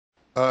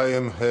I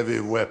am heavy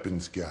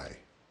weapons guy.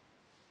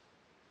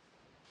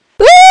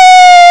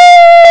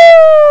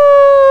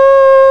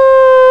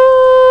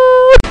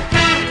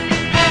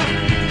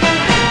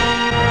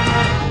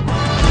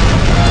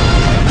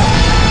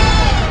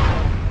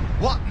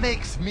 What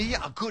makes me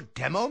a good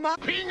demo man?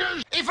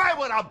 Fingers! If I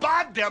were a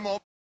bad demo...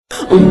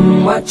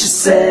 What you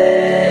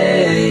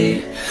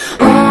say?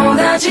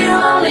 That you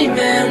only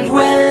meant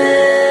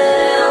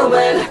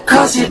well,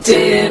 'cause you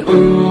did.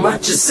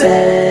 What you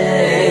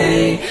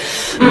say?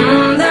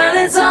 That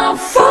it's all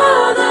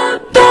for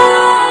the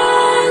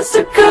best,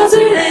 'cause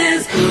it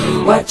is.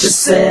 What you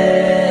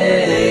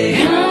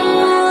say?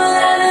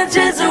 That it's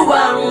just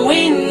what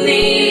we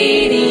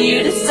need.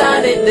 You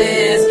decided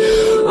this.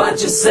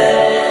 What you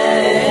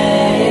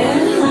say?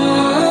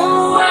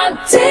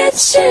 What did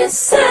she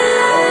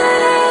say?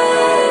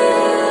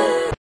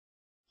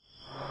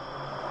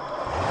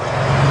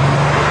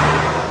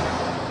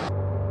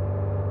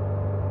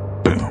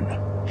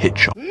 Hit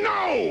shot.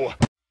 No!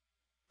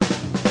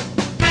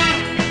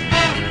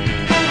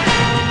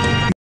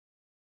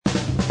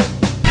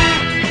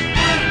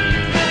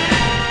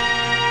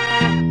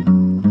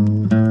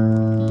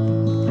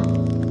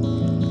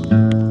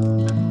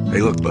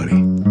 Hey, look,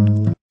 buddy.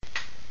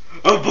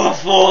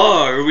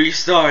 Before we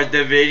start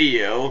the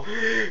video,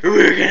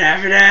 we're gonna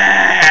have an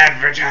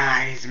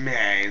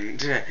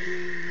advertisement.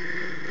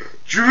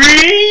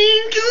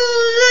 Drink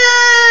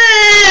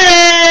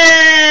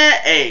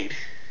Aid.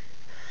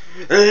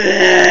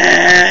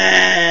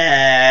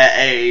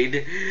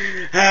 Aid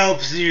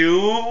helps you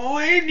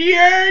when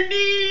you're in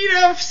need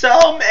of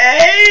some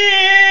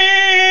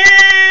aid.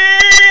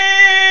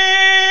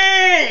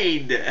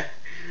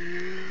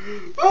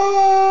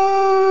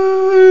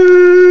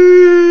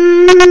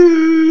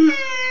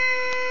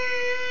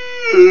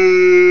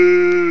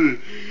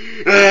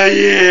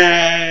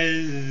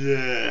 Yes.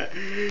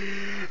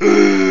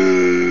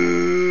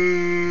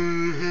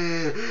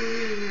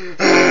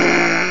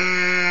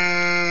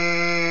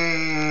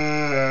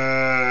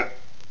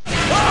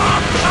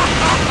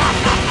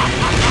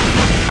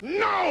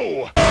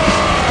 No!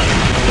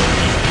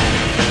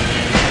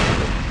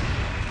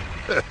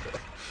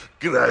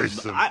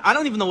 Gruesome. I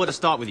don't even know where to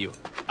start with you.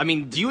 I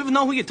mean, do you even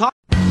know who you're talking?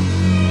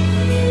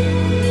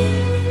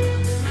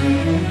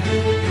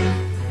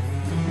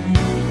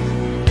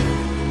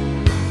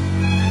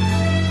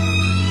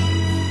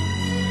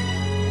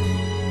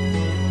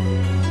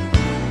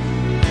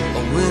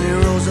 When he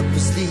rolls up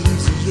his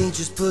sleeves, he ain't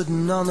just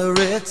putting on the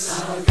Ritz.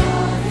 Our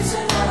God is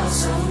an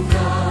awesome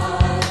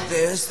God.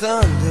 There's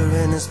thunder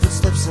in his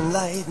footsteps and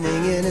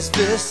lightning in his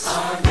fists.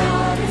 Our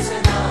God is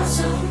an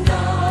awesome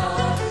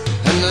God.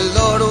 And the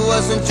Lord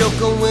wasn't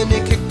joking when he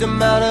kicked him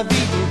out of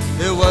Eden.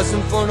 It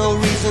wasn't for no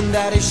reason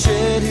that he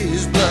shed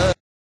his blood.